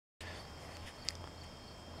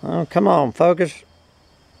Oh, come on, focus.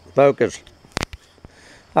 Focus.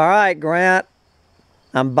 All right, Grant.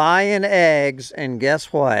 I'm buying eggs, and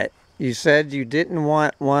guess what? You said you didn't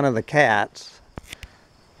want one of the cats.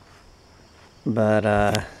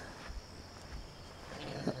 But,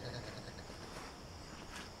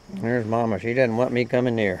 there's Mama. She doesn't want me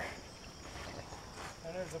coming near.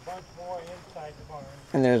 And there's a bunch more inside the barn.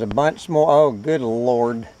 And there's a bunch more. Oh, good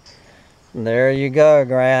Lord. There you go,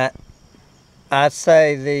 Grant. I'd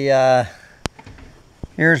say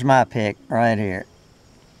here's my pick right here.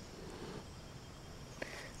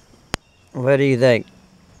 What do you think?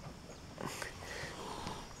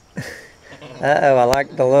 Uh-oh, I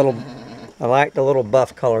like the little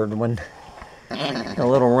buff colored one. A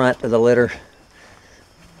little runt to the litter.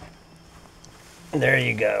 There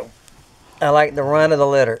you go. I like the runt of the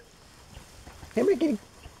litter. Come here, kitty.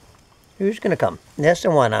 Who's gonna come? That's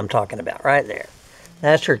the one I'm talking about, right there.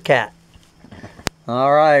 That's your cat.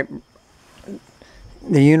 All right.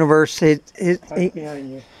 The universe Right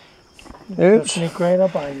behind you. Oops. Sneak right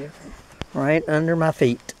up on you. Right under my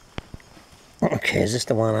feet. Okay, is this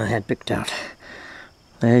the one I had picked out?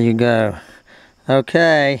 There you go.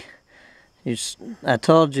 Okay. I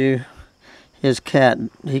told you his cat,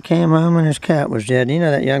 he came home and his cat was dead. You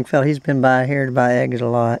know that young fella, he's been by here to buy eggs a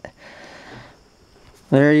lot.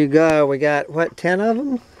 There you go. We got, what, 10 of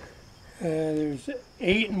them? There's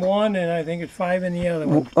 8 in one, and I think it's 5 in the other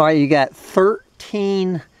one. All right, you got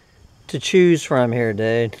 13 to choose from here,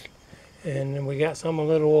 dude. And then we got some a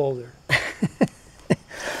little older.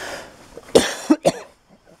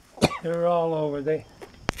 They're all over.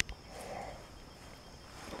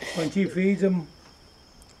 When she feeds them,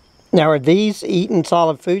 Now, are these eating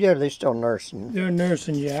solid food yet, or are they still nursing? they're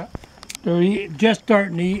nursing yet. They're just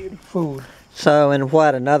starting to eat food. So, in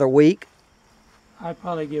what, another week? I'd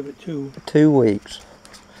probably give it 2. 2 weeks.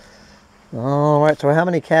 All right, so how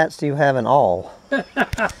many cats do you have in all?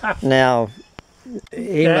 Now,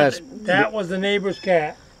 That was the neighbor's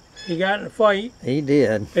cat. He got in a fight. He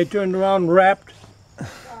did. They turned around and wrapped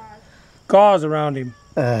gauze around him.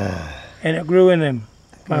 And it grew in him.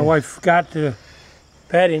 My wife forgot to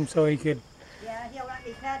pet him so he could. Yeah, he'll let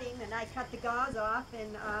me pet him, and I cut the gauze off,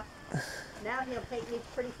 and now he'll take me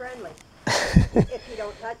pretty friendly. If you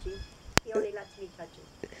don't touch him, he only lets me touch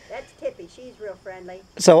him. That's Tippy. She's real friendly.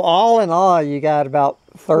 So all in all, you got about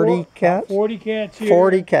 30 cats? 40 cats here.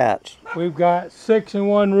 40 cats. We've got 6 in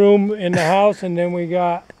one room in the house, and then we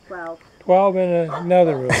got 12 in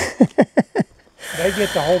another room. They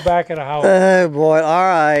get the whole back of the house. Oh boy, all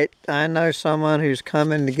right. I know someone who's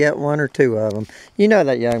coming to get 1 or 2 of them. You know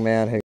that young man who